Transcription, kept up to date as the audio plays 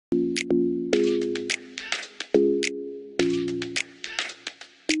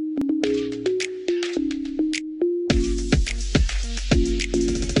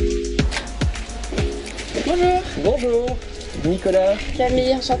Nicolas.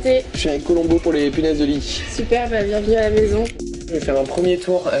 Camille, enchantée. Je suis avec Columbo pour les punaises de lit. Super, bah bienvenue à la maison. Je vais faire un premier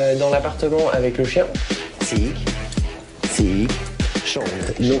tour dans l'appartement avec le chien. Chante.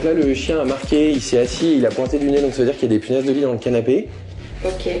 Donc là le chien a marqué, il s'est assis, il a pointé du nez, donc ça veut dire qu'il y a des punaises de lit dans le canapé.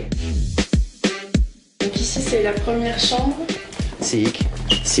 Ok. Donc ici c'est la première chambre.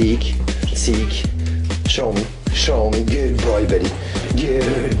 Show me, good boy buddy.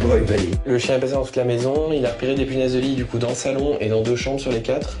 Good boy buddy. Le chien est passé dans toute la maison, il a repéré des punaises de lit du coup dans le salon et dans 2 chambres sur les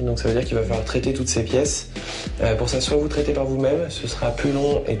 4. Donc ça veut dire qu'il va falloir traiter toutes ces pièces. Pour ça, soit vous traitez par vous-même, ce sera plus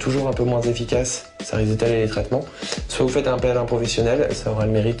long et toujours un peu moins efficace, ça risque d'étaler les traitements. Soit vous faites un appel à un professionnel, ça aura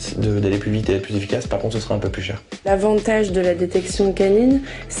le mérite d'aller plus vite et d'être plus efficace, par contre ce sera un peu plus cher. L'avantage de la détection canine,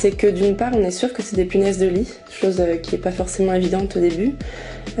 c'est que d'une part on est sûr que c'est des punaises de lit, chose qui n'est pas forcément évidente au début.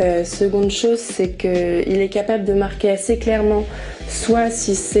 Seconde chose, c'est qu'il est capable de marquer assez clairement soit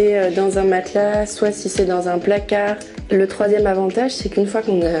si c'est dans un matelas, soit si c'est dans un placard. Le troisième avantage, c'est qu'une fois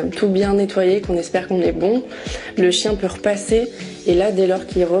qu'on a tout bien nettoyé, qu'on espère qu'on est bon, le chien peut repasser et là, dès lors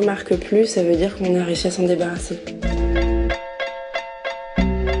qu'il remarque plus, ça veut dire qu'on a réussi à s'en débarrasser.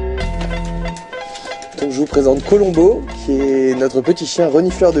 Donc je vous présente Columbo, qui est notre petit chien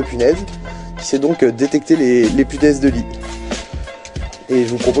renifleur de punaises, qui sait donc détecter les punaises de lit. Et je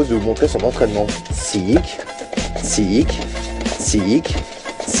vous propose de vous montrer son entraînement.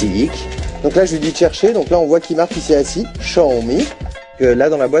 Donc là je lui dis de chercher, donc là on voit qu'il marque qu'il s'est assis, show me. Là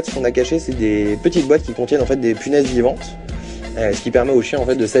dans la boîte ce qu'on a caché c'est des petites boîtes qui contiennent en fait des punaises vivantes, ce qui permet au chien en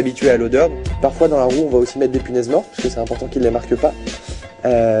fait de s'habituer à l'odeur. Parfois dans la roue on va aussi mettre des punaises mortes parce que c'est important qu'il ne les marque pas.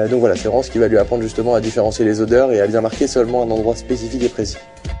 Donc voilà, c'est vraiment ce qui va lui apprendre justement à différencier les odeurs et à bien marquer seulement un endroit spécifique et précis.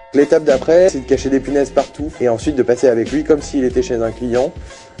 L'étape d'après, c'est de cacher des punaises partout et ensuite de passer avec lui comme s'il était chez un client,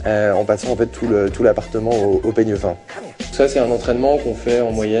 en passant en fait tout l'appartement au peigne fin. Ça c'est un entraînement qu'on fait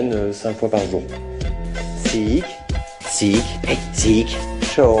en moyenne 5 fois par jour.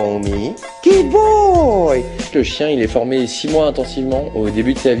 Show me, good boy. Le chien il est formé 6 mois intensivement au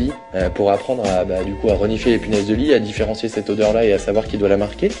début de sa vie pour apprendre à renifler les punaises de lit, à différencier cette odeur là et à savoir qu'il doit la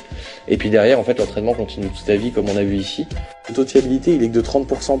marquer. Et puis derrière en fait l'entraînement continue toute sa vie comme on a vu ici. Le taux de fiabilité il est que de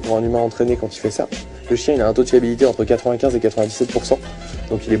 30% pour un humain entraîné quand il fait ça. Le chien il a un taux de fiabilité entre 95 et 97%,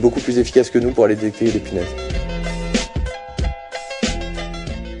 donc il est beaucoup plus efficace que nous pour aller détecter les punaises.